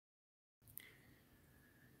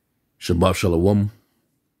Shabbat Shalom,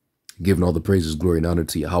 giving all the praises, glory, and honor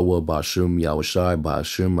to Yahweh, Ba'ashim, Yahushai,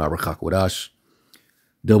 Ba'ashim, Arachakwadash.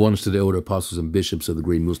 Double honors to the elder apostles and bishops of the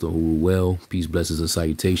great Muslim who rule well. Peace, blessings, and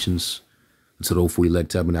salutations to the hopeful elect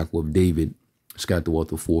tabernacle of David, scattered throughout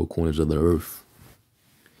the four corners of the earth.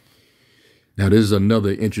 Now, this is another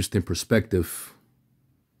interesting perspective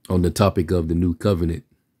on the topic of the new covenant.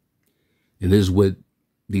 And this is what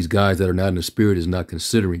these guys that are not in the spirit is not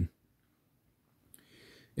considering.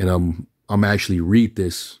 And I'm actually read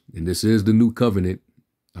this, and this is the new covenant,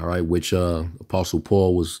 all right, which Apostle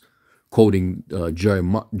Paul was quoting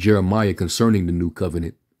Jeremiah concerning the new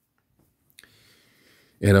covenant.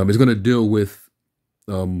 And it's going to deal with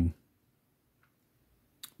from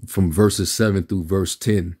verses 7 through verse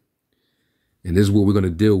 10. And this is what we're going to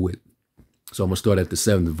deal with. So I'm going to start at the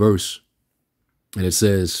 7th verse. And it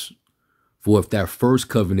says, "For if that first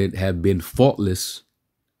covenant had been faultless,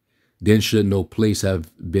 then should no place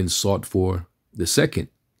have been sought for the second."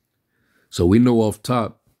 So we know off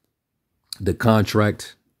top the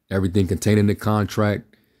contract, everything contained in the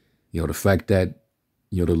contract, the fact that,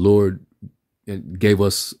 the Lord gave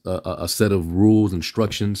us a set of rules,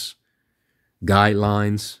 instructions,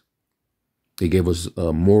 guidelines. They gave us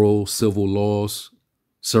moral, civil laws,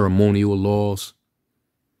 ceremonial laws,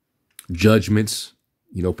 judgments,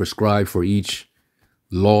 prescribed for each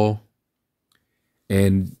law.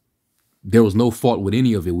 And there was no fault with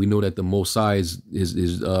any of it. We know that the Most High's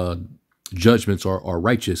judgments are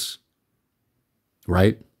righteous,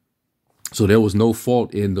 right? So there was no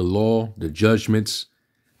fault in the law, the judgments,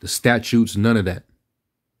 the statutes, none of that.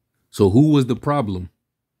 So who was the problem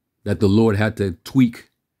that the Lord had to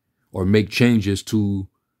tweak or make changes to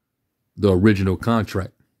the original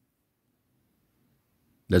contract?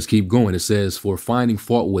 Let's keep going. It says, "For finding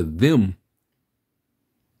fault with them."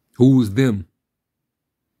 Who's them?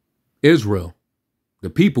 Israel, the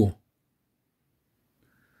people.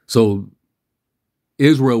 So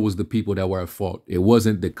Israel was the people that were at fault. It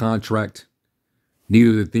wasn't the contract,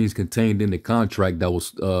 neither the things contained in the contract that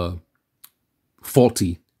was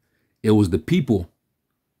faulty. It was the people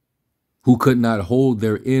who could not hold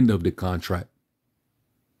their end of the contract,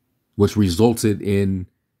 which resulted in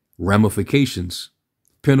ramifications,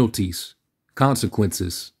 penalties,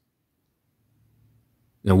 consequences.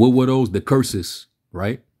 And what were those? The curses,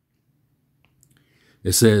 right?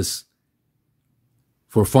 It says,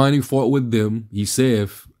 "For finding fault with them, ye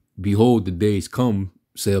saith, Behold, the days come,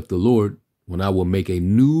 saith the Lord, when I will make a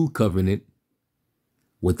new covenant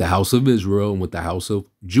with the house of Israel and with the house of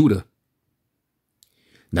Judah.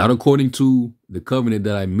 Not according to the covenant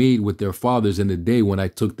that I made with their fathers in the day when I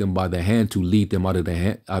took them by the hand to lead them out of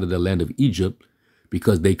the land of Egypt,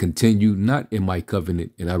 because they continued not in my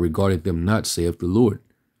covenant, and I regarded them not, saith the Lord."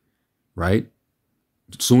 Right?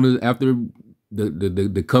 Soon as after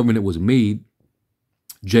the covenant was made,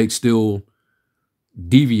 Jake still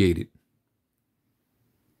deviated.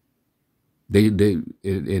 And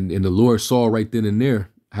the Lord saw right then and there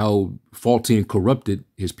how faulty and corrupted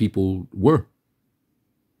his people were.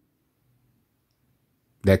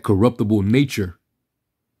 That corruptible nature,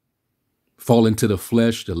 fall into the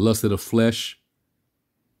flesh, the lust of the flesh.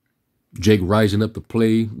 Jake rising up to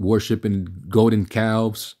play, worshiping golden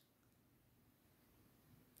calves,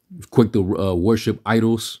 quick to worship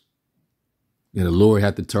idols. And the Lord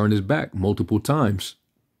had to turn his back multiple times.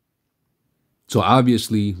 So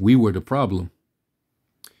obviously we were the problem.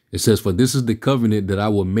 It says, "For this is the covenant that I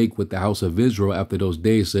will make with the house of Israel after those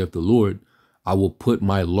days, saith the Lord. I will put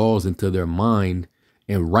my laws into their mind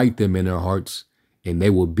and write them in their hearts, and I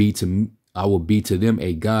will be to them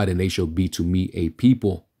a God, and they shall be to me a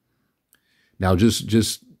people." Now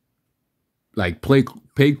just like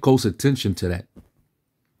pay close attention to that.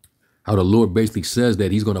 How the Lord basically says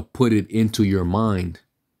that he's going to put it into your mind,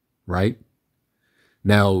 right?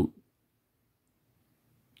 Now,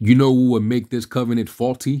 what would make this covenant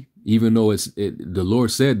faulty, even though the Lord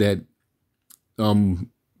said that even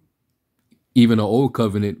the old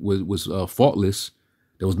covenant was faultless.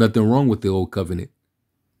 There was nothing wrong with the old covenant.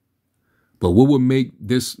 But what would make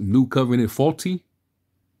this new covenant faulty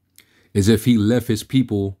is if he left his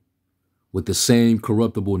people with the same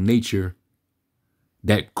corruptible nature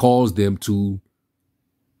that caused them to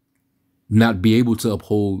not be able to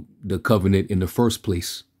uphold the covenant in the first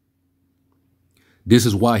place. This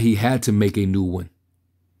is why he had to make a new one.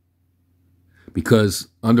 Because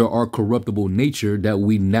under our corruptible nature that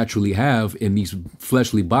we naturally have in these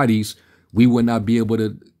fleshly bodies, we would not be able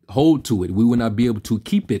to hold to it. We would not be able to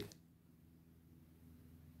keep it.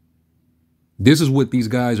 This is what these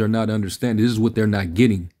guys are not understanding. This is what they're not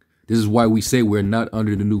getting. This is why we say we're not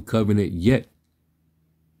under the new covenant yet.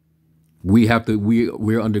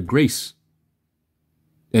 We're under grace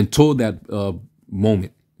until that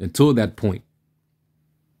moment, until that point.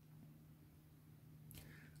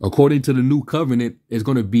 According to the new covenant, it's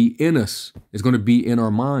going to be in us. It's going to be in our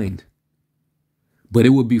mind. But it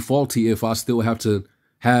would be faulty if I still have to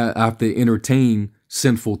entertain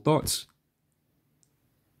sinful thoughts.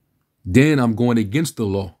 Then I'm going against the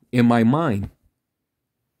law in my mind.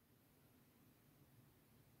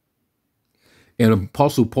 And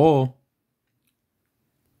Apostle Paul,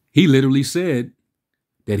 he literally said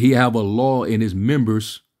that he have a law in his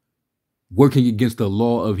members working against the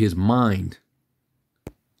law of his mind.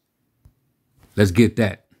 Let's get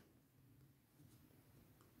that.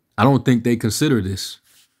 I don't think they consider this.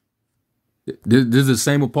 This is the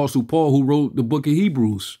same Apostle Paul who wrote the book of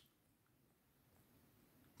Hebrews.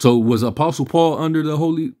 So was Apostle Paul under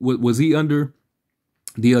the was he under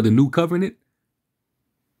the new covenant?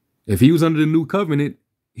 If he was under the new covenant,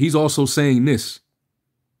 he's also saying this.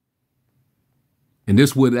 And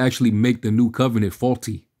this would actually make the new covenant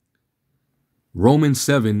faulty. Romans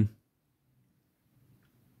 7.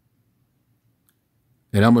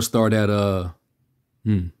 And I'm going to start at I'm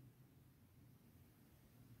going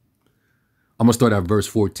to start at verse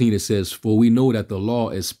 14. It says, "For we know that the law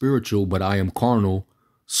is spiritual, but I am carnal,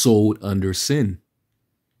 sold under sin."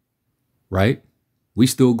 Right? We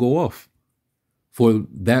still go off. "For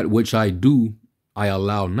that which I do, I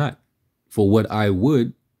allow not. For what I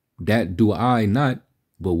would, that do I not.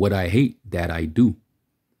 But what I hate, that I do."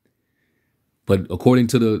 But according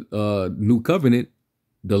to the new covenant,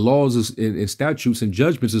 the laws and statutes and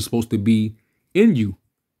judgments are supposed to be in you.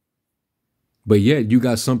 But yet you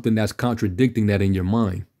got something that's contradicting that in your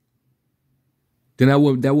mind. Then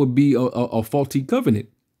that would be a faulty covenant.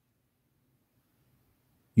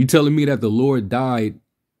 You telling me that the Lord died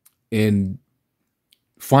and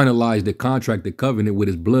finalized the contract, the covenant with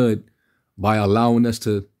his blood by allowing us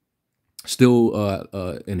to still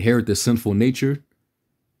inherit the sinful nature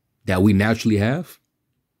that we naturally have?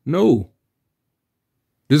 No.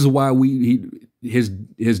 This is why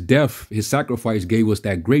his death, his sacrifice gave us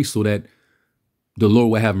that grace so that the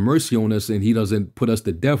Lord will have mercy on us and he doesn't put us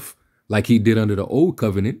to death like he did under the old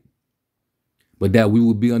covenant, but that we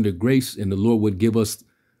would be under grace and the Lord would give us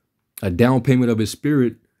a down payment of his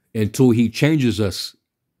spirit until he changes us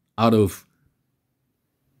out of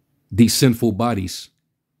these sinful bodies.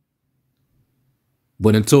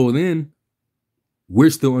 But until then, we're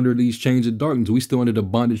still under these chains of darkness. We're still under the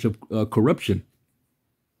bondage of corruption.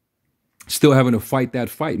 Still having to fight that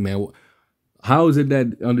fight, man. How is it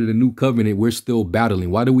that under the new covenant, we're still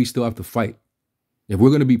battling? Why do we still have to fight? If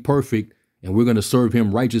we're going to be perfect and we're going to serve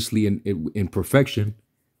him righteously in perfection,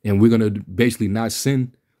 and we're going to basically not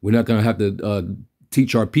sin, we're not going to have to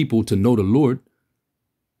teach our people to know the Lord,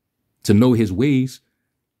 to know his ways.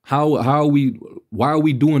 Why are we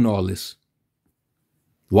doing all this?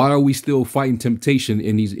 Why are we still fighting temptation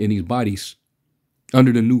in these bodies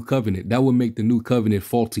under the new covenant? That would make the new covenant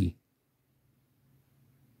faulty.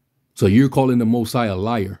 So you're calling the Most High a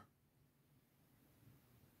liar.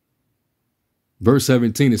 Verse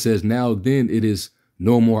 17, it says, "Now then it is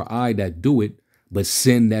no more I that do it, but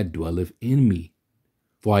sin that dwelleth in me.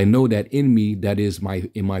 For I know that in me, that is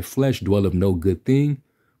in my flesh, dwelleth no good thing.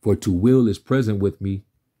 For to will is present with me,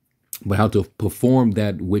 but how to perform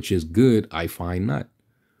that which is good I find not.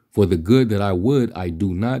 For the good that I would, I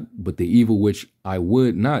do not, but the evil which I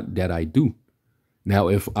would not, that I do. Now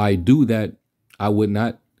if I do that I would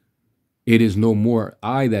not, it is no more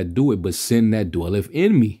I that do it, but sin that dwelleth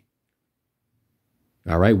in me."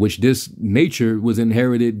 All right, which this nature was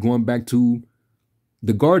inherited going back to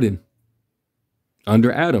the garden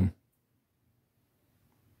under Adam.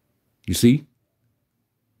 You see?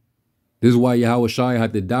 This is why Yahweh Shai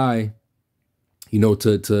had to die,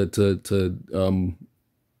 to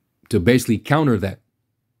basically counter that.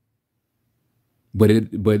 But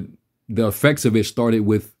the effects of it started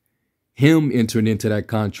with him entering into that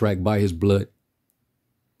contract by his blood,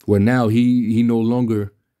 where now he no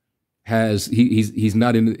longer has he's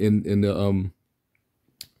not in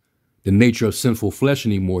the nature of sinful flesh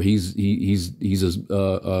anymore. He's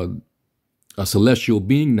a celestial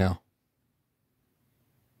being now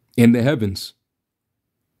in the heavens,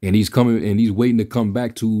 and he's coming and he's waiting to come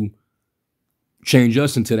back to change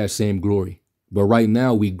us into that same glory. But right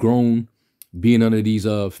now we grown being under these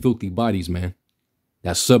filthy bodies, man.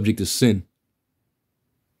 That's subject to sin.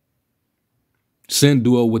 Sin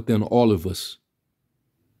dwell within all of us.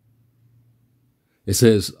 It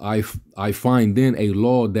says, I find then a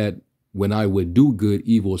law that when I would do good,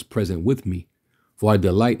 evil is present with me. For I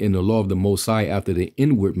delight in the law of the Most High after the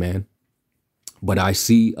inward man. But I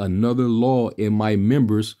see another law in my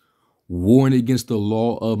members, warring against the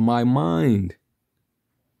law of my mind.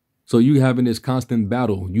 So you having this constant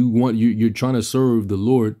battle. You're trying to serve the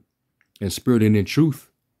Lord in spirit and in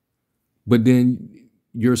truth, but then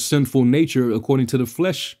your sinful nature, according to the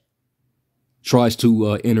flesh, tries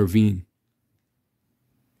to intervene.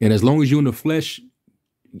 And as long as you're in the flesh,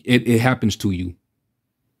 it happens to you.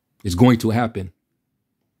 It's going to happen.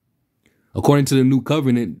 According to the new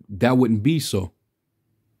covenant, that wouldn't be so.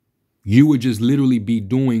 You would just literally be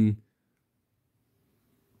doing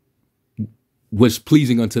what's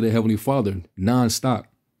pleasing unto the Heavenly Father nonstop.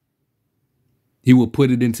 He will put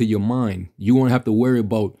it into your mind. You won't have to worry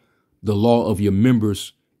about the law of your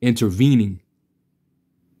members intervening.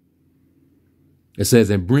 It says,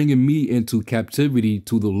 and bringing me into captivity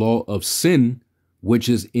to the law of sin, which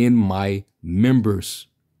is in my members,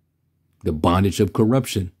 the bondage of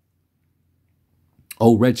corruption.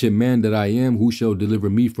 O wretched man that I am, who shall deliver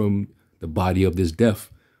me from the body of this death?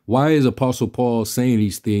 Why is Apostle Paul saying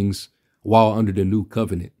these things while under the new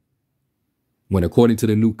covenant? When according to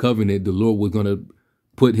the new covenant, the Lord was going to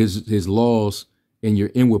put his laws in your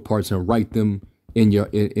inward parts and write them in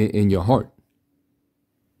your heart.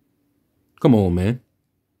 Come on, man.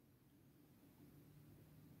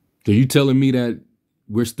 So you telling me that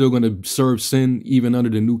we're still going to serve sin even under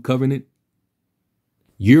the new covenant?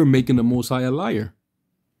 You're making the Most High a liar.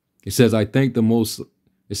 It says, I thank the Most,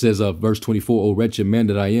 it says, verse 24, O wretched man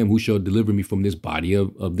that I am, who shall deliver me from this body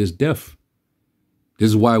of this death? This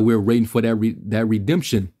is why we're waiting for that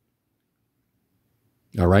redemption.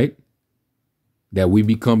 All right. That we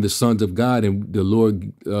become the sons of God and the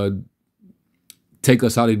Lord take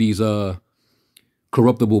us out of these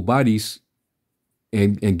corruptible bodies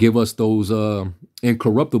and give us those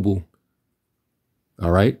incorruptible.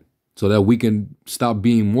 All right. So that we can stop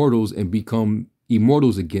being mortals and become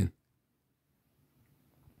immortals again.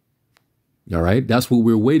 All right. That's what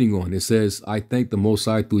we're waiting on. It says, I thank the Most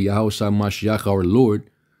High through Yahushua Mashiach, our Lord.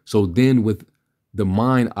 So then with the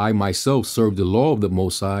mind, I myself serve the law of the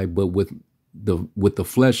Most High, but with the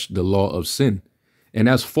flesh, the law of sin. And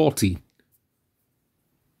that's faulty.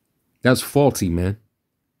 That's faulty, man.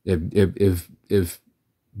 If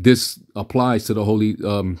this applies to the holy,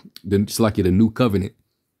 it's like the new covenant.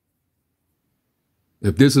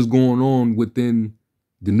 If this is going on within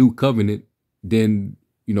the new covenant, then,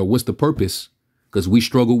 what's the purpose? Because we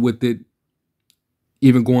struggle with it,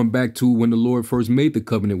 even going back to when the Lord first made the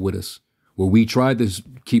covenant with us, where we tried to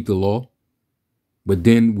keep the law, but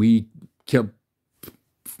then we kept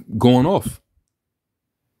going off.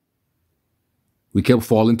 We kept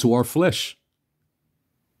falling to our flesh.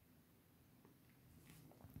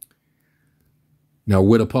 Now,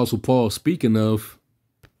 what Apostle Paul speaking of,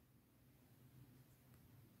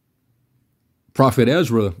 Prophet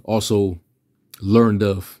Ezra also learned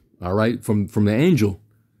of, all right, from the angel,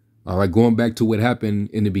 all right, going back to what happened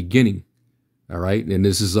in the beginning, all right, and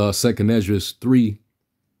this is 2nd Ezra 3,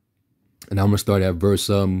 and I'm going to start at verse,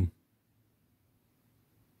 I'm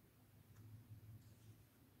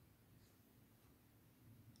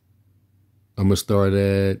going to start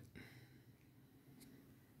at,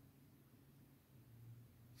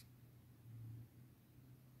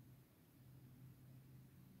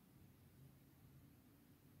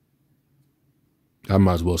 I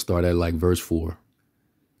might as well start at like verse 4.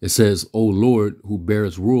 It says, O Lord, who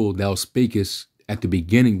bearest rule, thou spakest at the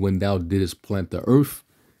beginning when thou didst plant the earth,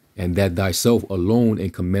 and that thyself alone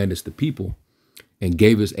and commandest the people, and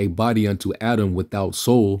gavest a body unto Adam without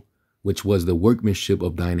soul, which was the workmanship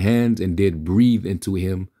of thine hands, and did breathe into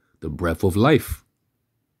him the breath of life.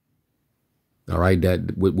 All right,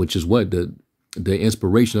 which is what? The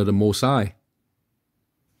inspiration of the Most High.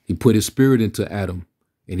 He put his spirit into Adam,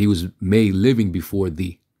 and he was made living before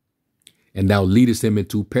thee. And thou leadest him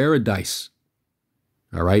into paradise.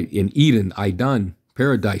 All right, in Eden, Aidan,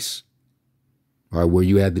 paradise. All right, where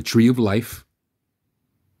you had the tree of life.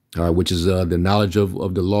 All right, which is the knowledge of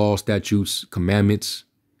the law, statutes, commandments.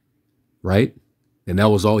 Right? And that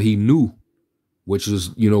was all he knew, which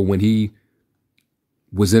was, when he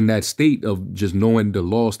was in that state of just knowing the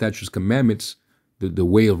law, statutes, commandments, the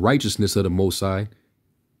way of righteousness of the Most High,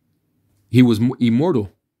 he was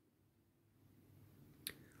immortal,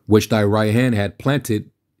 which thy right hand had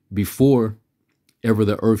planted before ever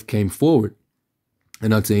the earth came forward.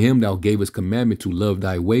 And unto him thou gavest commandment to love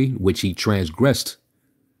thy way, which he transgressed.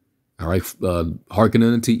 All right,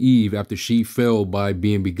 hearkening unto Eve after she fell by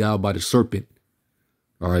being beguiled by the serpent.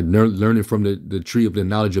 All right, learning from the tree of the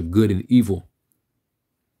knowledge of good and evil.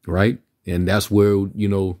 Right, and that's where,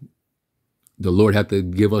 the Lord had to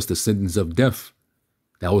give us the sentence of death.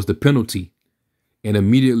 That was the penalty. And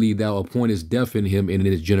immediately thou appointest death in him and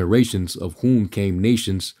in his generations, of whom came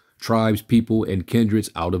nations tribes, people, and kindreds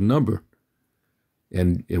out of number.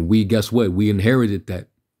 And we, guess what? We inherited that.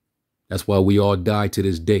 That's why we all die to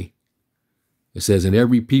this day. It says, and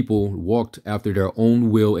every people walked after their own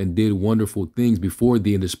will and did wonderful things before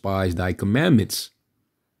thee and despised thy commandments.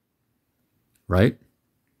 Right?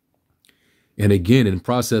 And again, in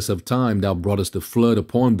process of time, thou broughtest the flood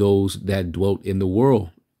upon those that dwelt in the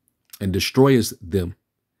world and destroyest them.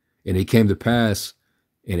 And it came to pass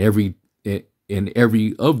in every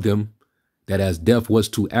of them that as death was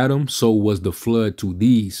to Adam, so was the flood to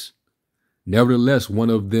these. Nevertheless, one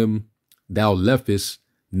of them thou leftest,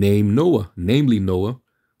 named Noah, namely Noah,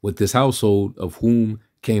 with his household, of whom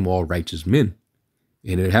came all righteous men.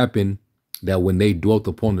 And it happened that when they dwelt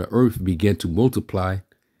upon the earth, began to multiply,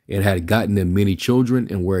 and had gotten them many children,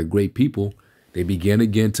 and were a great people, they began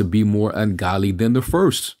again to be more ungodly than the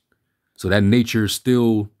first. So that nature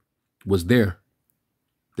still was there.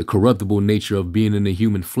 The corruptible nature of being in the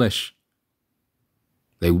human flesh.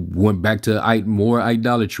 They went back to more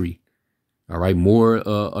idolatry. All right. More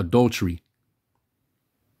adultery.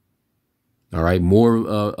 All right.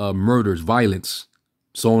 More murders, violence,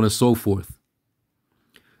 so on and so forth.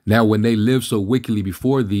 Now, when they lived so wickedly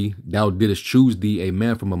before thee, thou didst choose thee a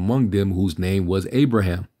man from among them whose name was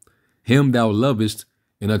Abraham. Him thou lovest,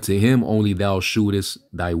 and unto him only thou shewedest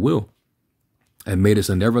thy will, and madest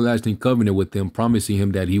an everlasting covenant with him, promising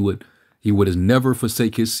him that he would never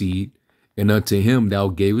forsake his seed. And unto him thou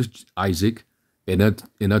gavest Isaac, and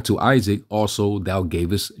unto Isaac also thou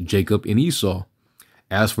gavest Jacob and Esau.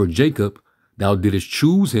 As for Jacob, thou didst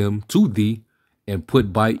choose him to thee, and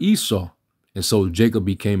put by Esau. And so Jacob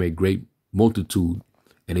became a great multitude.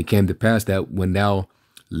 And it came to pass that when thou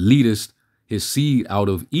leadest his seed out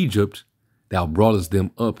of Egypt, thou broughtest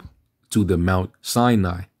them up to the Mount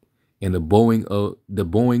Sinai, and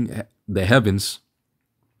the heavens,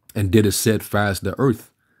 and didst set fast the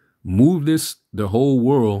earth, movedest the whole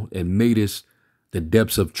world, and madest the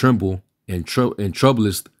depths of tremble, and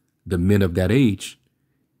troublest the men of that age.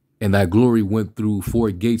 And thy glory went through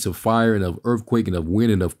 4 gates of fire, and of earthquake, and of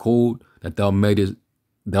wind, and of cold, that thou mightest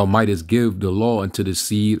give the law unto the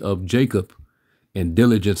seed of Jacob, and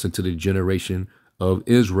diligence unto the generation of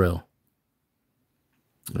Israel.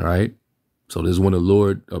 All right. So this is when the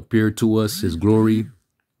Lord appeared to us, his glory.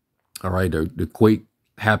 All right. The quake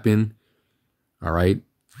happened. All right.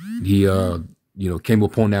 He, came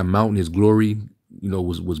upon that mountain. His glory,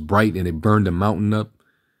 was bright, and it burned the mountain up.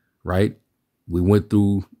 Right. We went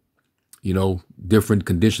through, different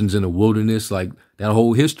conditions in the wilderness, like that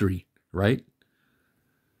whole history. Right.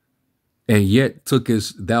 And yet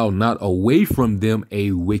tookest thou not away from them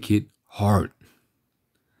a wicked heart,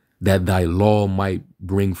 that thy law might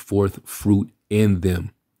bring forth fruit in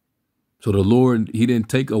them. So the Lord, he didn't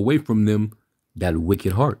take away from them that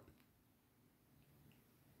wicked heart.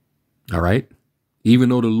 All right. Even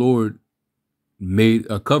though the Lord made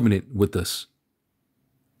a covenant with us,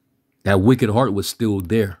 that wicked heart was still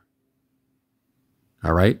there.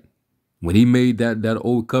 All right. When he made that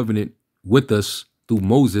old covenant with us through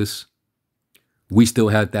Moses, we still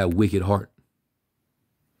had that wicked heart.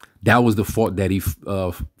 That was the fault that he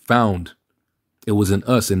found. It was in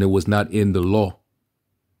us, and it was not in the law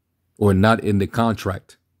or not in the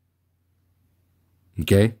contract.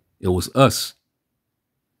 Okay. It was us.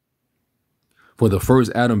 For the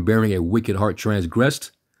first Adam, bearing a wicked heart,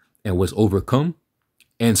 transgressed and was overcome.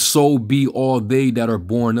 And so be all they that are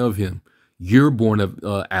born of him. You're born of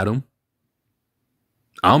Adam.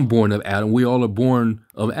 I'm born of Adam. We all are born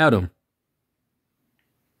of Adam.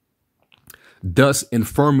 Thus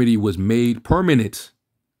infirmity was made permanent,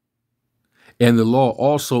 and the law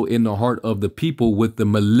also in the heart of the people with the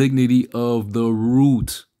malignity of the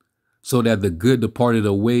root, so that the good departed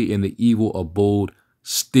away and the evil abode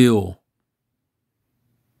still.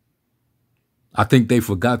 I think they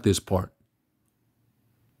forgot this part.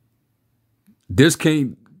 This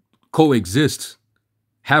can't coexist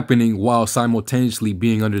happening while simultaneously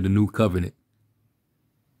being under the new covenant.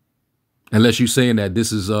 Unless you're saying that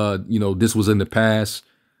this is, this was in the past.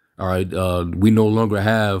 All right. We no longer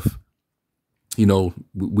have, we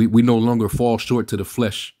no longer fall short to the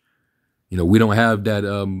flesh. We don't have that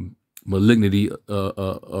malignity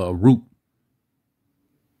root.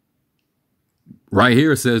 Right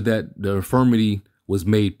here it says that the infirmity was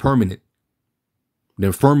made permanent. The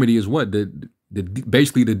infirmity is what?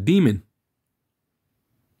 Basically the demon.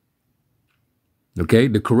 Okay.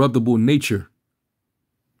 The corruptible nature.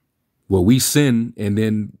 Well, we sin, and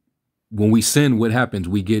then when we sin, what happens?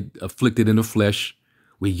 We get afflicted in the flesh.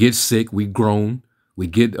 We get sick. We groan. We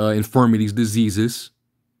get infirmities, diseases.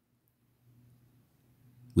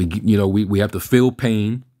 We have to feel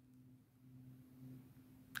pain.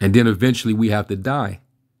 And then eventually we have to die.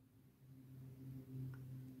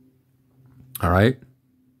 All right.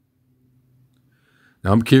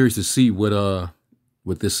 Now I'm curious to see what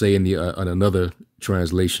this say in the on another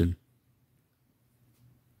translation.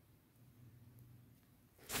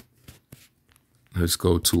 Let's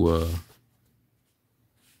go to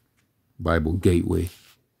Bible Gateway.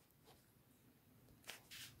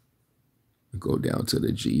 Go down to the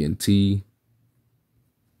GNT.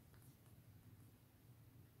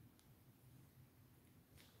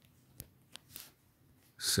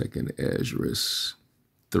 Second Esdras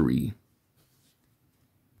 3.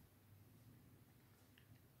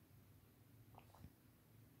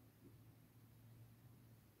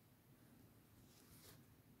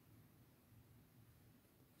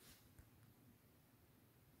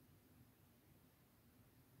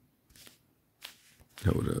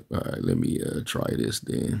 Hold up. All right, let me try this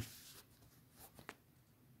then.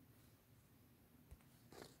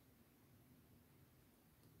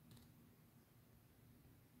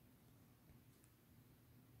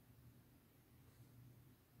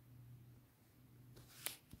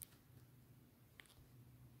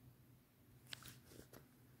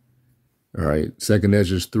 All right, Second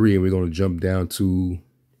Esdras 3, and we're going to jump down to,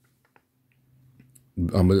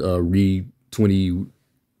 I'm going to read 20,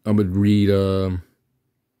 I'm going to read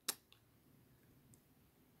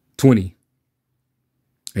 20.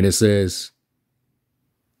 And it says,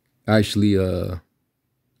 actually, I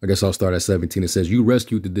guess I'll start at 17. It says, you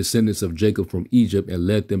rescued the descendants of Jacob from Egypt and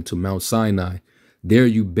led them to Mount Sinai. There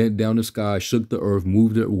you bent down the sky, shook the earth,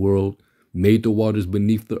 moved the world, made the waters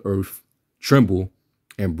beneath the earth tremble,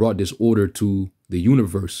 and brought disorder to the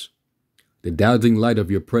universe. The dazzling light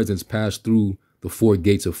of your presence passed through the four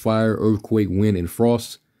gates of fire, earthquake, wind, and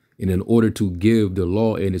frost, and in order to give the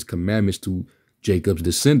law and its commandments to Jacob's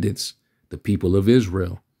descendants, the people of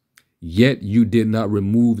Israel. Yet you did not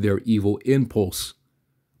remove their evil impulse,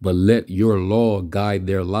 but let your law guide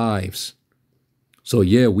their lives. So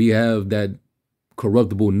yeah, we have that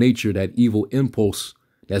corruptible nature, that evil impulse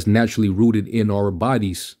that's naturally rooted in our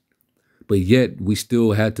bodies. But yet we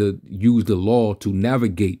still had to use the law to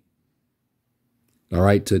navigate, all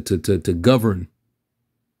right, to govern.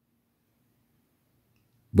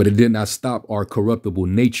 But it did not stop our corruptible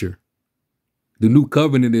nature. The new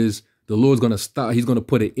covenant is the Lord's going to stop. He's going to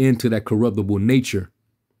put an end to that corruptible nature.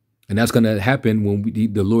 And that's going to happen when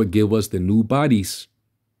the Lord give us the new bodies.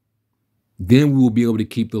 Then we will be able to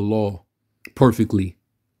keep the law perfectly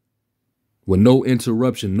with no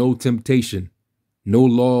interruption, no temptation, no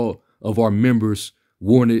law of our members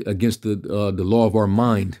warned against the law of our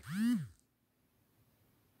mind.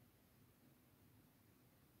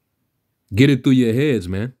 Get it through your heads,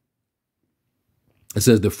 man. It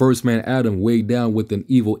says the first man, Adam, weighed down with an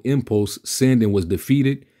evil impulse, sinned and was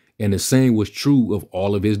defeated. And the same was true of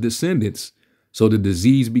all of his descendants. So the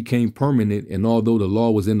disease became permanent. And although the law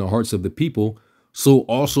was in the hearts of the people, so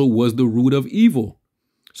also was the root of evil.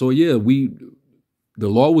 So yeah, the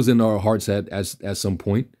law was in our hearts at some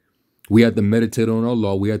point. We had to meditate on our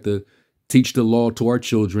law. We had to teach the law to our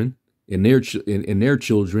children and their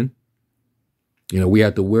children. You know, we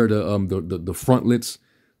had to wear the frontlets,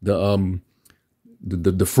 the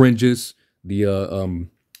fringes, the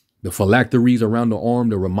phylacteries around the arm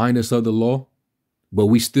to remind us of the law. But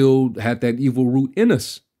we still had that evil root in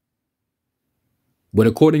us. But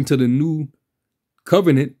according to the new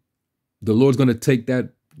covenant, the Lord's going to take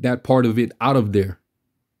that part of it out of there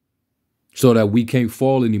so that we can't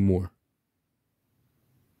fall anymore.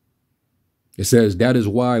 It says that is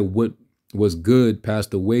why what was good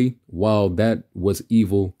passed away while that was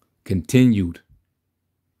evil continued.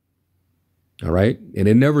 All right. And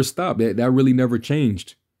it never stopped. That really never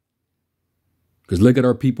changed. Because look at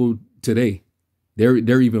our people today.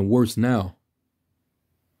 They're even worse now.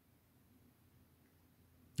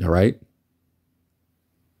 All right.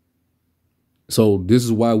 So this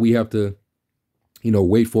is why we have to,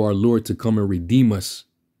 wait for our Lord to come and redeem us.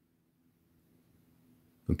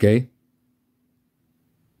 Okay.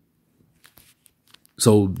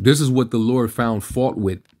 So this is what the Lord found fault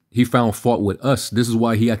with. He found fault with us. This is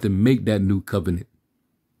why he had to make that new covenant.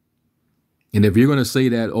 And if you're going to say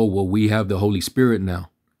that, oh, well, we have the Holy Spirit now.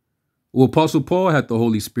 Well, Apostle Paul had the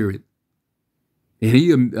Holy Spirit. And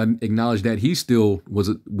he acknowledged that he still was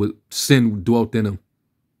sin dwelt in him.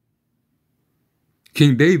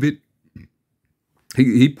 King David,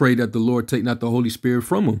 he prayed that the Lord take not the Holy Spirit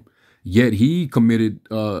from him. Yet he committed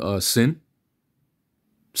sins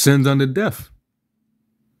unto death.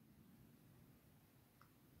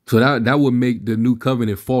 So that would make the new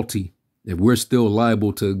covenant faulty if we're still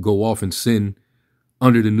liable to go off and sin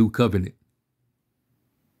under the new covenant.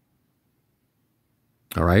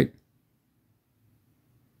 All right.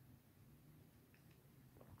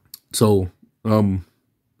 So, oh,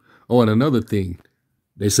 and another thing,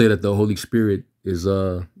 they say that the Holy Spirit is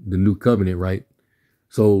the new covenant, right?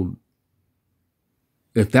 So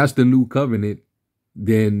if that's the new covenant,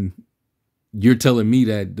 then you're telling me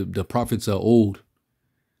that the prophets are old,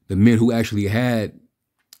 the men who actually had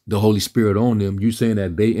the Holy Spirit on them. You're saying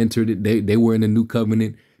that they entered it, they were in the new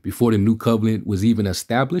covenant before the new covenant was even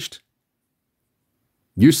established.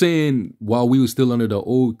 You're saying while we were still under the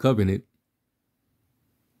old covenant,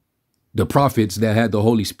 the prophets that had the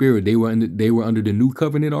Holy Spirit, they were under the new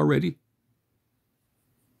covenant already?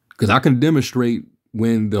 Because I can demonstrate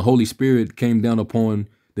when the Holy Spirit came down upon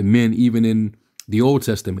the men, even in the Old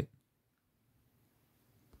Testament.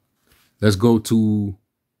 Let's go to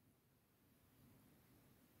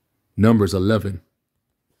Numbers 11.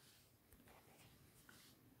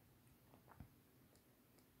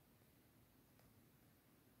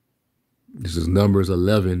 This is Numbers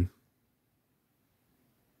 11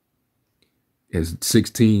 and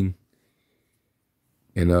 16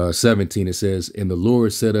 and 17. It says, "And the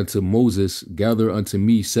Lord said unto Moses, Gather unto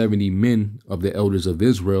me 70 men of the elders of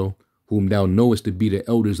Israel, whom thou knowest to be the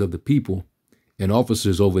elders of the people, and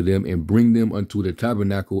officers over them, and bring them unto the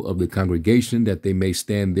tabernacle of the congregation, that they may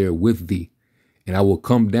stand there with thee. And I will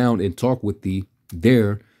come down and talk with thee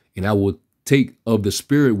there, and I will take of the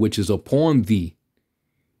Spirit which is upon thee,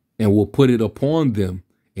 and will put it upon them,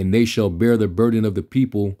 and they shall bear the burden of the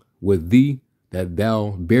people with thee, that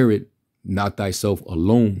thou bear it not thyself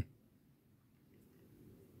alone."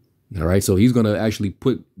 All right, so he's going to actually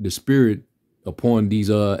put the Spirit upon these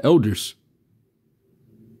elders,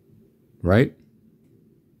 right?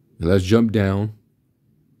 And let's jump down.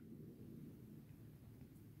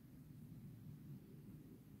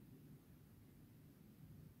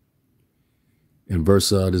 And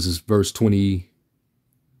this is verse 23.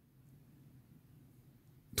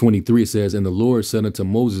 It says, "And the Lord said unto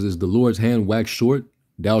Moses, Is the Lord's hand waxed short?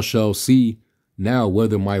 Thou shalt see now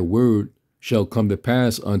whether my word shall come to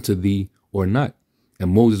pass unto thee or not."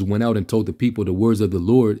 And Moses went out and told the people the words of the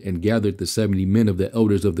Lord, and gathered the 70 men of the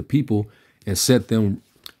elders of the people, and set them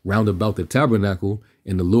round about the tabernacle.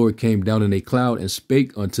 And the Lord came down in a cloud, and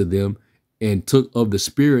spake unto them, and took of the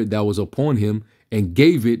Spirit that was upon him, and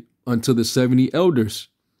gave it unto the 70 elders.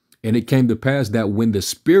 And it came to pass that when the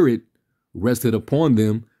Spirit rested upon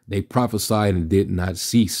them, they prophesied and did not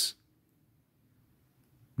cease.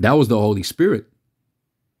 That was the Holy Spirit.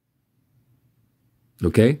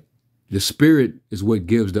 Okay? The Spirit is what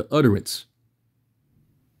gives the utterance.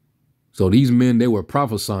 So these men, they were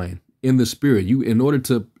prophesying in the Spirit. In order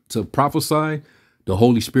to prophesy, the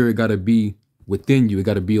Holy Spirit got to be within you. It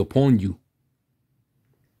got to be upon you.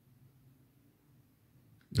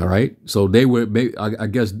 All right. So they were, I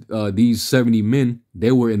guess, these 70 men,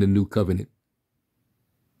 they were in the new covenant.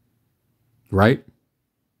 Right?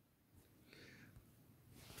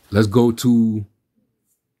 Let's deal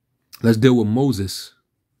with Moses.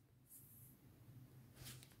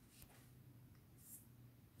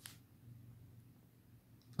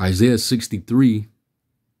 Isaiah 63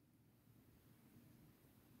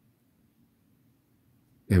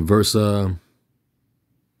 and verse, I'll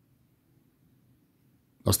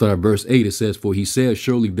start at verse 8. It says, "For he said,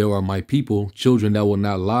 Surely there are my people, children that will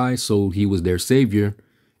not lie. So he was their savior.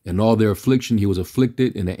 In all their affliction he was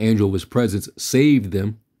afflicted, and the angel of his presence saved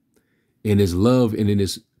them. In his love and in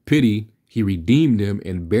his pity he redeemed them,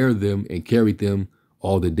 and bare them and carried them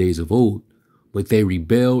all the days of old. But they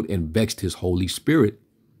rebelled and vexed his Holy Spirit.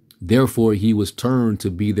 Therefore he was turned to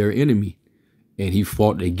be their enemy, and he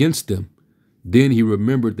fought against them. Then he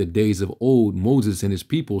remembered the days of old, Moses and his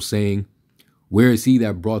people, saying, Where is he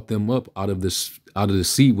that brought them up out of the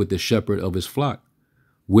sea with the shepherd of his flock?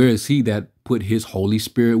 Where is he that put his Holy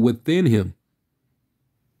Spirit within him?"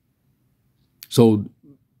 So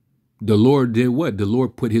the Lord did what? The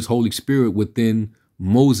Lord put his Holy Spirit within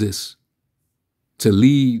Moses to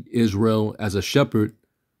lead Israel as a shepherd,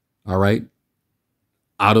 all right,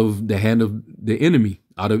 out of the hand of the enemy,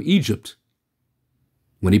 out of Egypt.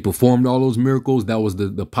 When he performed all those miracles, that was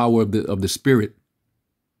the power of the Spirit.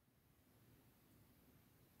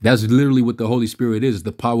 That's literally what the Holy Spirit is,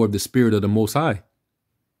 the power of the Spirit of the Most High.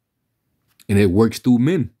 And it works through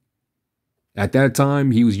men. At that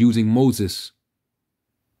time, he was using Moses.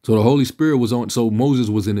 So the Holy Spirit was on, so Moses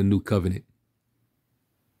was in the new covenant.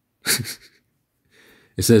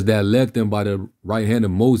 It says that led them by the right hand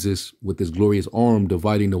of Moses with his glorious arm,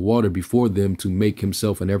 dividing the water before them to make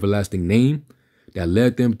himself an everlasting name, that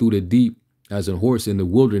led them through the deep as a horse in the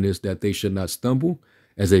wilderness, that they should not stumble.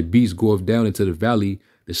 As a beast goeth down into the valley,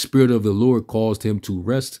 the Spirit of the Lord caused him to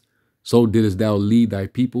rest so didst thou lead thy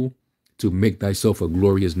people to make thyself a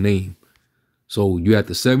glorious name. So you had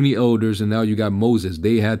the 70 elders, and now you got Moses.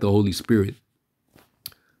 They had the Holy Spirit.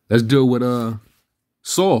 Let's deal with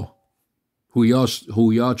Saul, who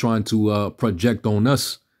y'all trying to project on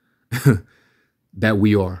us that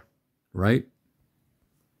we are, right?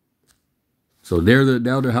 So they're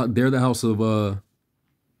the house of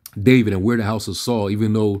David, and we're the house of Saul,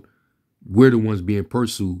 even though we're the ones being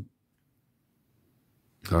pursued.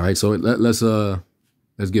 All right, so let's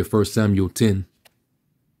get 1 Samuel 10.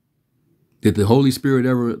 Did the Holy Spirit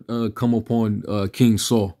ever come upon King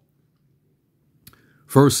Saul?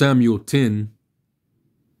 1 Samuel 10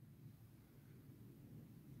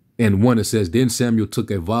 and 1, it says, Then Samuel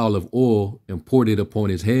took a vial of oil and poured it upon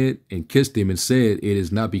his head and kissed him and said, It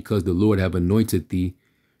is not because the Lord have anointed thee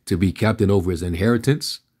to be captain over his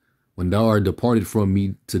inheritance. When thou art departed from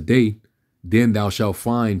me today, then thou shalt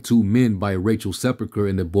find 2 men by Rachel's sepulchre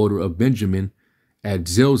in the border of Benjamin at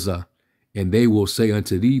Zelzah, and they will say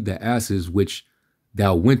unto thee, The asses which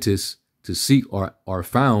thou wentest to seek are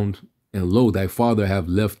found, and lo, thy father have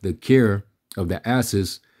left the care of the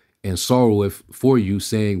asses and sorroweth for you,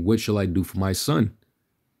 saying, What shall I do for my son?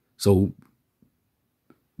 So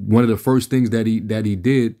one of the first things that he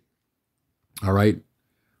did, all right,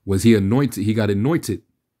 was he got anointed,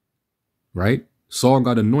 right? Saul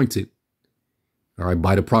got anointed, all right,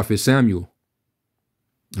 by the prophet Samuel.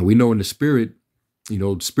 And we know in the spirit,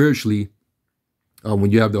 spiritually,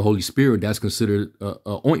 when you have the Holy Spirit, that's considered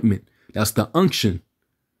a ointment. That's the unction.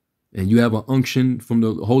 And you have an unction from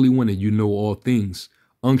the Holy One, and you know all things.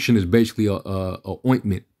 Unction is basically a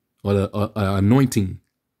ointment or a anointing.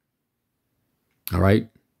 All right.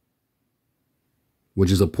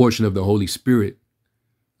 Which is a portion of the Holy Spirit.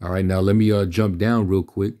 All right. Now let me jump down real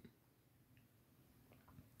quick.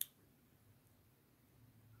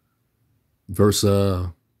 Verse,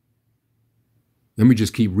 let me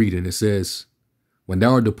just keep reading. It says, When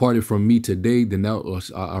thou art departed from me today, then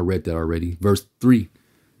I read that already. Verse 3,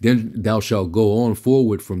 Then thou shalt go on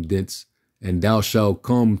forward from thence, and thou shalt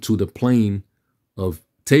come to the plain of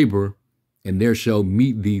Tabor, and there shall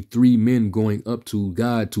meet thee 3 men going up to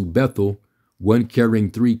God to Bethel, one carrying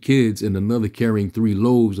 3 kids, and another carrying 3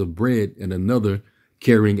 loaves of bread, and another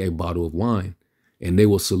carrying a bottle of wine. And they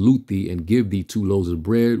will salute thee and give thee 2 loaves of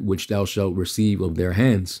bread, which thou shalt receive of their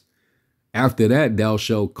hands. After that thou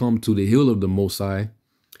shalt come to the hill of the Most High,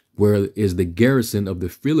 where is the garrison of the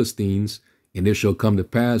Philistines, and it shall come to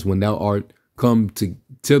pass when thou art come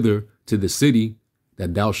thither to the city,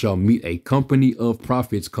 that thou shalt meet a company of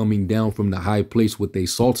prophets coming down from the high place with a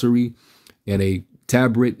psaltery and a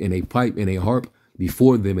tabret and a pipe and a harp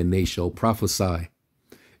before them, and they shall prophesy.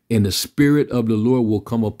 And the Spirit of the Lord will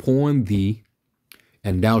come upon thee,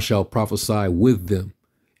 and thou shalt prophesy with them,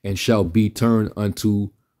 and shalt be turned unto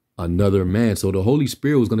another man. So the Holy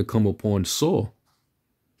Spirit was going to come upon Saul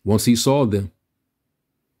once he saw them.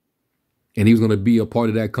 And he was going to be a part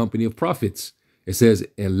of that company of prophets. It says,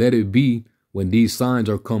 And let it be when these signs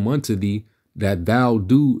are come unto thee, that thou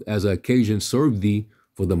do as occasion serve thee,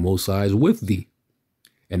 for the Most High is with thee.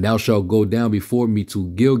 And thou shalt go down before me to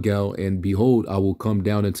Gilgal, and behold, I will come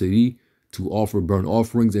down unto thee to offer burnt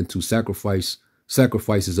offerings and to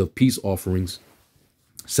sacrifices of peace offerings.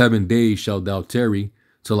 7 days shalt thou tarry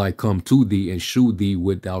till I come to thee and shew thee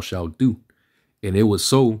what thou shalt do. And it was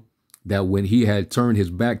so that when he had turned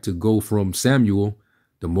his back to go from Samuel,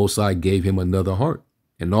 the Most High gave him another heart.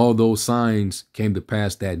 And all those signs came to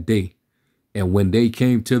pass that day. And when they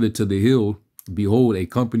came thither to the hill, behold, a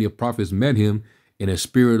company of prophets met him, and a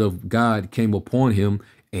Spirit of God came upon him,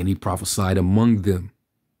 and he prophesied among them.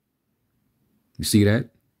 You see that?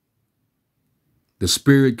 The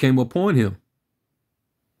Spirit came upon him.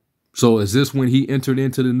 So is this when he entered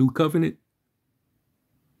into the new covenant?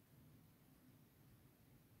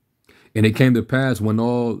 And it came to pass when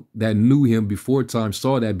all that knew him before time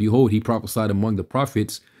saw that, behold, he prophesied among the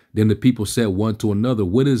prophets. Then the people said one to another,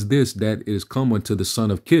 What is this that is come unto the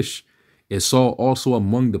son of Kish? Is Saul also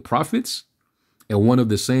among the prophets? And one of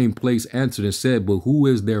the same place answered and said, But who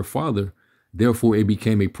is their father? Therefore it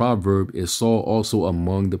became a proverb, Is Saul also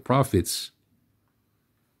among the prophets?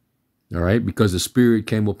 All right, because the Spirit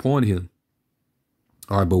came upon him.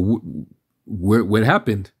 All right, but what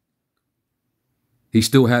happened? He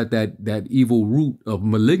still had that evil root of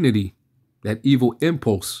malignity, that evil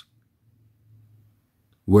impulse,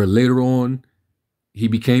 where later on he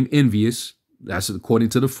became envious. That's according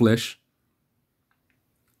to the flesh.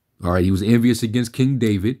 All right, he was envious against King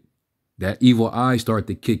David. That evil eye started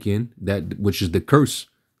to kick in, that which is the curse.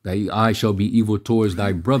 Thy eye shall be evil towards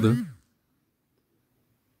thy brother.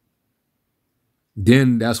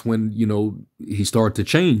 Then that's when, he started to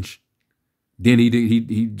change. Then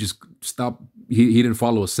he just stopped. He didn't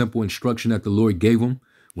follow a simple instruction that the Lord gave him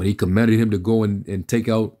when he commanded him to go and take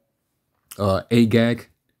out Agag,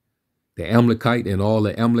 the Amalekite, and all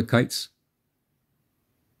the Amalekites.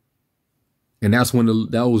 And that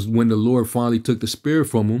was when the Lord finally took the spirit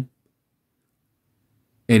from him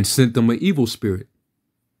and sent them an evil spirit.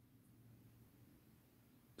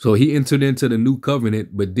 So he entered into the new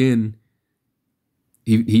covenant, but then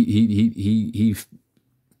he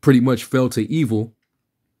pretty much fell to evil,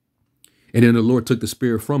 and then the Lord took the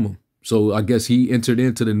spirit from him. So I guess he entered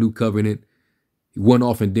into the new covenant, he went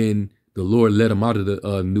off, and then the Lord let him out of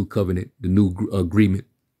the new covenant, the new agreement.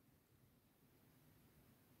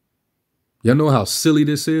 Y'all know how silly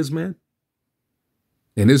this is, man?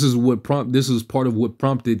 And this is part of what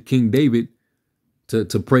prompted King David to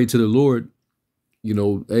pray to the Lord, you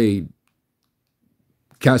know, hey,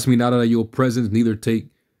 cast me not out of your presence, neither take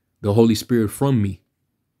the Holy Spirit from me.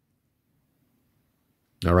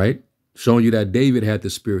 All right? Showing you that David had the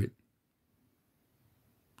Spirit.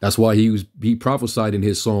 That's why he prophesied in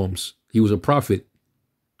his Psalms. He was a prophet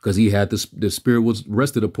because he had the Spirit was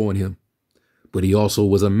rested upon him. But he also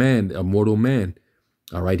was a man, a mortal man.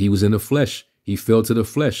 All right? He was in the flesh. He fell to the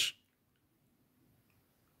flesh.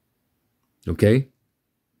 Okay?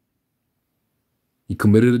 He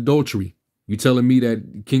committed adultery. You telling me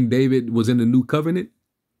that King David was in the new covenant?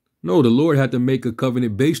 No, the Lord had to make a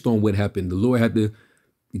covenant based on what happened. The Lord had to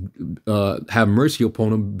have mercy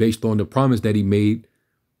upon him based on the promise that he made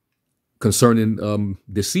concerning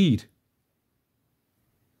the seed.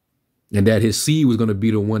 And that his seed was going to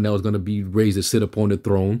be the one that was going to be raised to sit upon the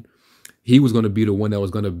throne. He was going to be the one that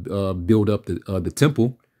was going to build up the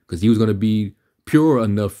temple, because he was going to be pure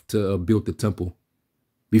enough to build the temple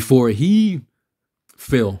before he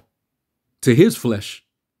fell to his flesh.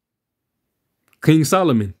 King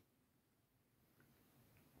Solomon.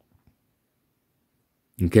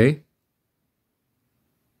 Okay.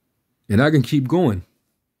 And I can keep going.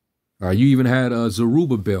 All right, you even had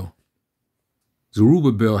Zerubbabel.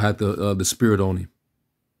 Zerubbabel had the Spirit on him.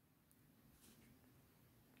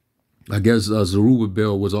 I guess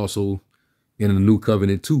Zerubbabel was also in the new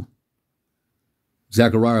covenant too.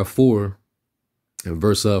 Zechariah 4 and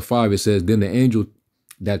verse 5, it says, Then the angel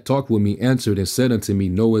that talked with me answered and said unto me,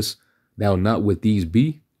 Knowest thou not what these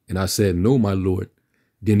be? And I said, No, my Lord.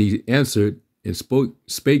 Then he answered and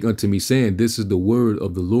spake unto me, saying, This is the word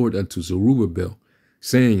of the Lord unto Zerubbabel,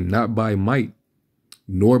 saying, Not by might,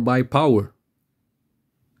 nor by power.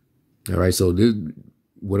 All right, so this,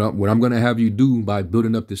 what I'm going to have you do by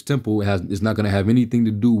building up this temple is not going to have anything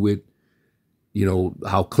to do with, you know,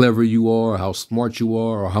 how clever you are, or how smart you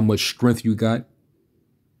are, or how much strength you got,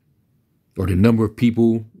 or the number of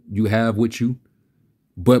people you have with you,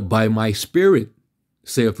 but by my Spirit,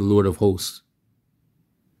 saith the Lord of hosts.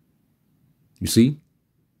 You see?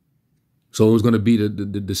 So it was going to be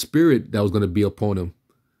the Spirit that was going to be upon him,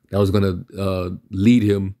 that was going to lead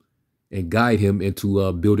him and guide him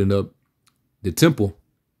into building up the temple.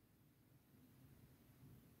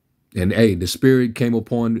 And hey, the Spirit came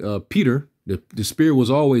upon Peter. The Spirit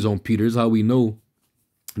was always on Peter. This is how we know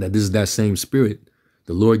that this is that same Spirit.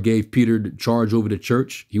 The Lord gave Peter the charge over the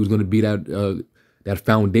church. He was going to be that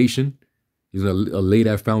foundation. He's going to lay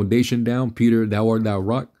that foundation down. Peter, thou art thou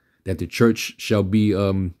rock, that the church shall be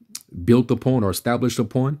built upon or established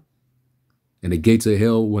upon, and the gates of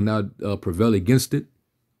hell will not prevail against it.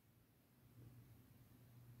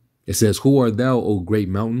 It says, Who art thou, O great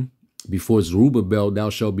mountain? Before Zerubbabel thou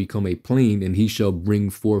shalt become a plain, and he shall bring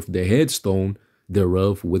forth the headstone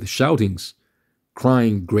thereof with shoutings,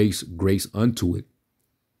 crying grace, grace unto it.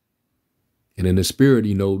 And in the Spirit,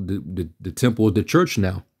 you know, the temple is the church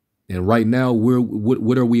now. And right now,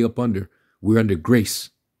 what are we up under? We're under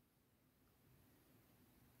grace.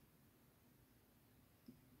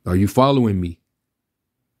 Are you following me?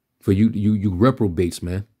 For you reprobates,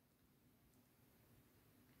 man.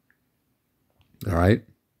 All right.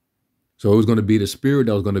 So it was going to be the Spirit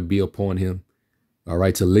that was going to be upon him. All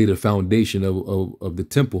right. To lay the foundation of the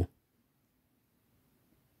temple.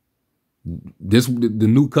 The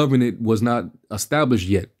new covenant was not established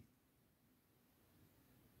yet.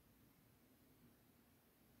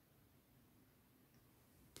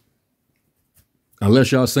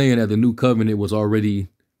 Unless y'all saying that the new covenant was already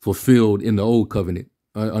fulfilled in the old covenant,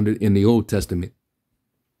 in the Old Testament.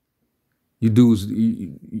 You dudes,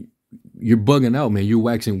 you're bugging out, man. You're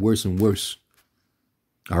waxing worse and worse.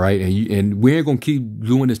 All right. And we ain't going to keep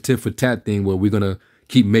doing this tit for tat thing where we're going to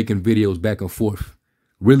keep making videos back and forth.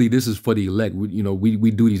 Really, this is for the elect.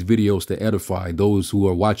 We do these videos to edify those who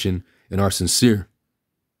are watching and are sincere.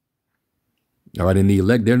 All right. And the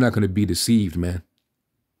elect, they're not going to be deceived, man.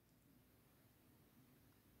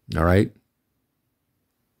 All right.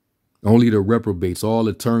 Only the reprobates, all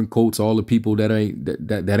the turncoats, all the people that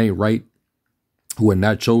ain't right, who are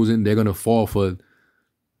not chosen, they're gonna fall for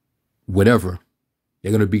whatever.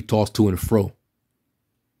 They're gonna be tossed to and fro.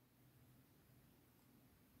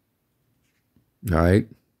 All right.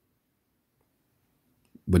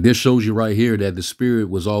 But this shows you right here that the Spirit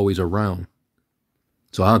was always around.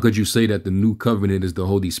 So how could you say that the new covenant is the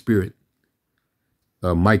Holy Spirit?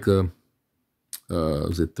 Micah,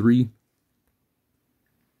 was it 3?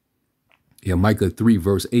 Yeah, Micah 3,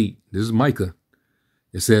 verse 8. This is Micah.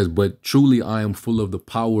 It says, but truly I am full of the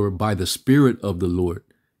power by the Spirit of the Lord,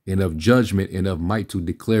 and of judgment and of might, to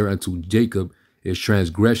declare unto Jacob his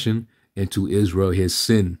transgression and to Israel his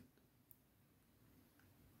sin.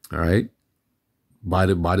 All right. By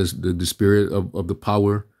the Spirit of the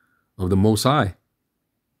power of the Most High.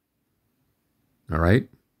 All right.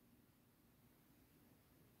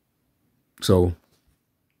 So,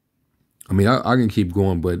 I mean, I can keep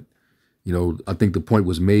going, but, you know, I think the point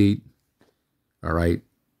was made. All right.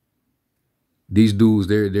 These dudes,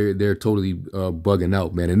 they're totally bugging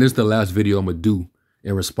out, man. And this is the last video I'm going to do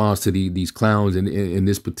in response to these clowns in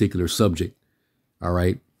this particular subject. All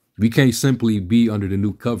right. We can't simply be under the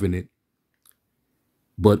new covenant,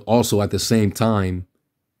 but also at the same time,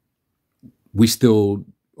 we still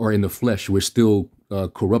are in the flesh. We're still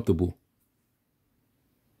corruptible.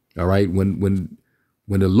 All right. When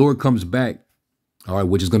the Lord comes back, all right,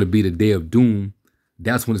 which is going to be the day of doom,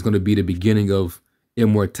 that's when it's going to be the beginning of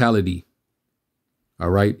immortality. All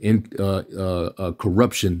right. In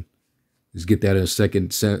corruption. Let's get that in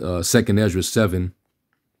second Ezra 7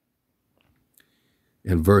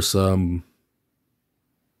 and verse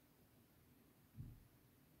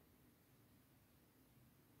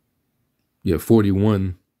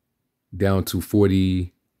 41 down to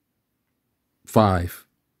 45.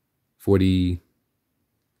 40.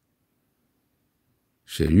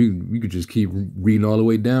 Shit, you could just keep reading all the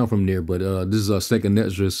way down from there. But this is our second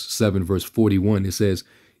Ezra 7, verse 41. It says,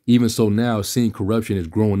 even so now, seeing corruption is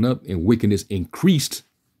growing up and wickedness increased,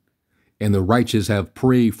 and the righteous have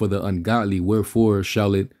prayed for the ungodly, wherefore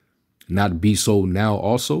shall it not be so now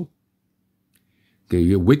also? Okay,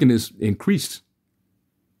 your wickedness increased.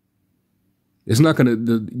 It's not gonna,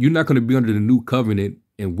 you're not gonna be under the new covenant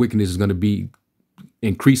and wickedness is gonna be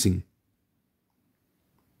increasing.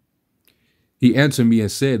 He answered me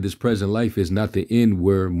and said, this present life is not the end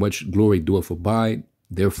where much glory doeth abide.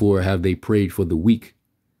 Therefore have they prayed for the weak.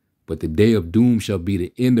 But the day of doom shall be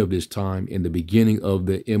the end of this time and the beginning of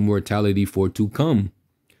the immortality for to come,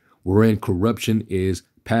 wherein corruption is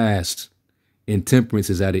past,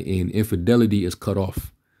 intemperance is at an end, infidelity is cut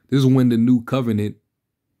off. This is when the new covenant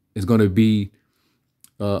is going to be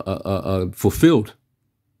fulfilled.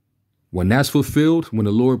 When that's fulfilled, when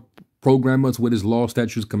the Lord program us with his law,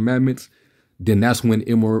 statutes, commandments, then that's when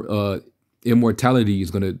immortality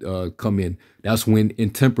is going to come in. That's when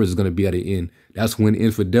intemperance is going to be at the end. That's when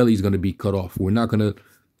infidelity is going to be cut off. We're not going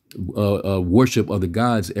to worship other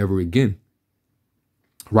gods ever again.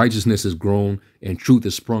 Righteousness is grown and truth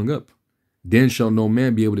is sprung up. Then shall no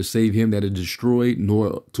man be able to save him that is destroyed,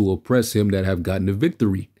 nor to oppress him that have gotten the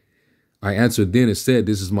victory. I answered then and said,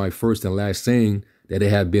 this is my first and last saying, that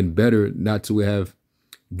it had been better not to have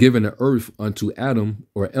given the earth unto Adam,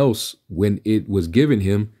 or else when it was given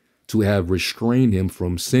him, to have restrained him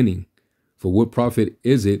from sinning. For what profit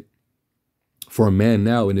is it for a man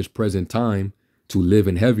now in his present time to live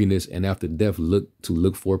in heaviness, and after death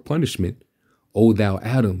look for punishment? O thou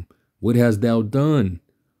Adam, what hast thou done?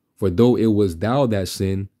 For though it was thou that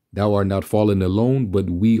sinned, thou art not fallen alone, but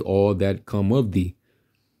we all that come of thee.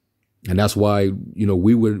 And that's why, you know,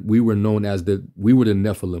 we were known as we were the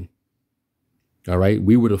Nephilim. All right.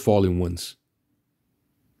 We were the fallen ones.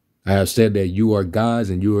 I have said that you are gods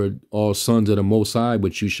and you are all sons of the Most High,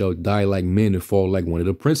 but you shall die like men and fall like one of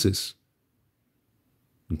the princes.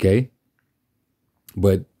 OK.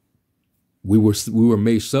 But we were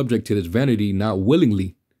made subject to this vanity, not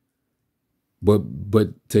willingly. But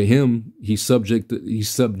to him, he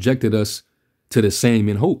subjected us to the same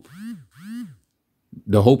in hope.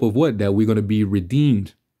 The hope of what? That we're going to be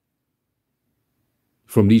redeemed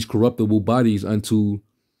from these corruptible bodies unto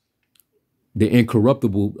the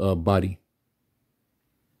incorruptible body.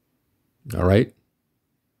 All right.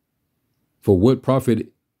 For what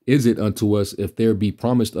profit is it unto us if there be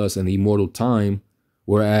promised us an immortal time,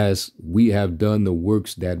 whereas we have done the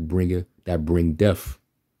works that bring death?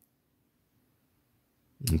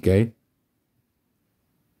 Okay.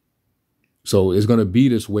 So it's going to be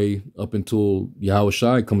this way up until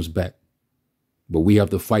Yahushua comes back. But we have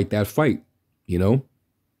to fight that fight, you know.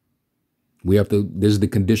 We have to, this is the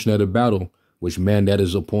condition of the battle. which man that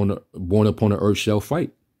is born upon the earth shall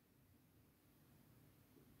fight.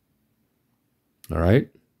 All right.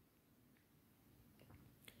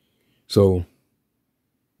 So,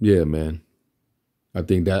 yeah, man. I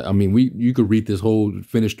think that, I mean, you could read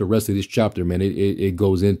finish the rest of this chapter, man. It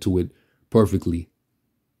goes into it perfectly.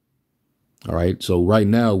 All right. So right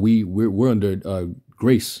now we're under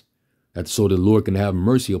grace, so the Lord can have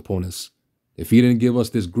mercy upon us. If he didn't give us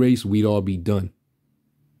this grace, we'd all be done.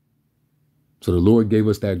 So the Lord gave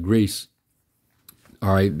us that grace.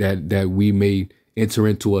 All right. That we may enter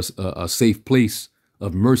into a safe place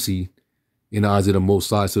of mercy in the eyes of the Most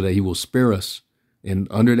High, so that he will spare us. And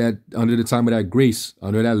under the time of that grace,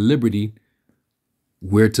 under that liberty,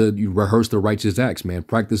 we're to rehearse the righteous acts, man.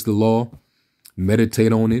 Practice the law,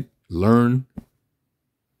 meditate on it, learn,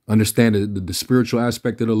 understand the spiritual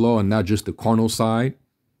aspect of the law and not just the carnal side,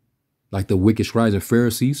 like the wicked scribes and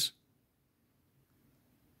Pharisees.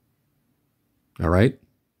 All right.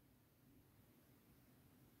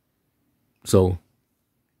 So,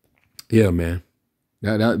 yeah, man,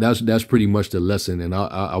 that's pretty much the lesson. And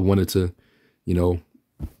I wanted to,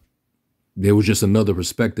 there was just another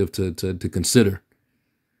perspective to consider.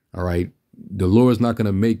 All right. The Lord is not going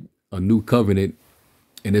to make a new covenant,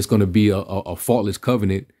 and it's going to be a faultless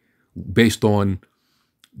covenant based on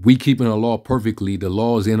we keeping the law perfectly. The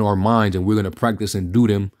law is in our minds and we're going to practice and do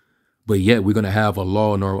them. But yet we're going to have a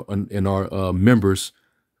law in our members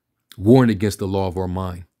warring against the law of our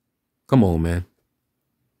mind. Come on, man.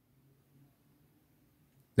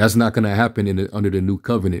 That's not going to happen under the new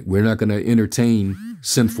covenant. We're not going to entertain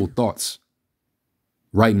sinful thoughts.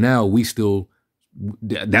 Right now,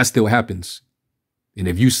 that still happens. And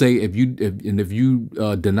if you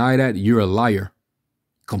deny that, you're a liar,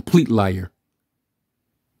 complete liar.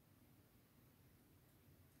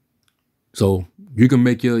 So you can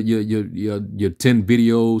make your 10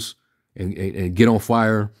 videos and get on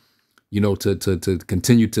fire, to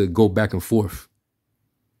continue to go back and forth.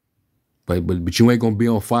 But you ain't gonna be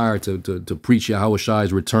on fire to preach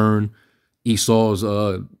Yahushai's return, Esau's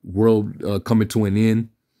world coming to an end.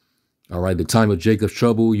 All right, the time of Jacob's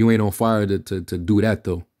trouble. You ain't on fire to do that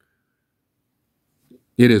though.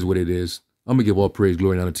 It is what it is. I'm gonna give all praise,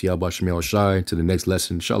 glory, and honor to Yahweh Shem Yahushai. To the next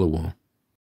lesson, Shalom.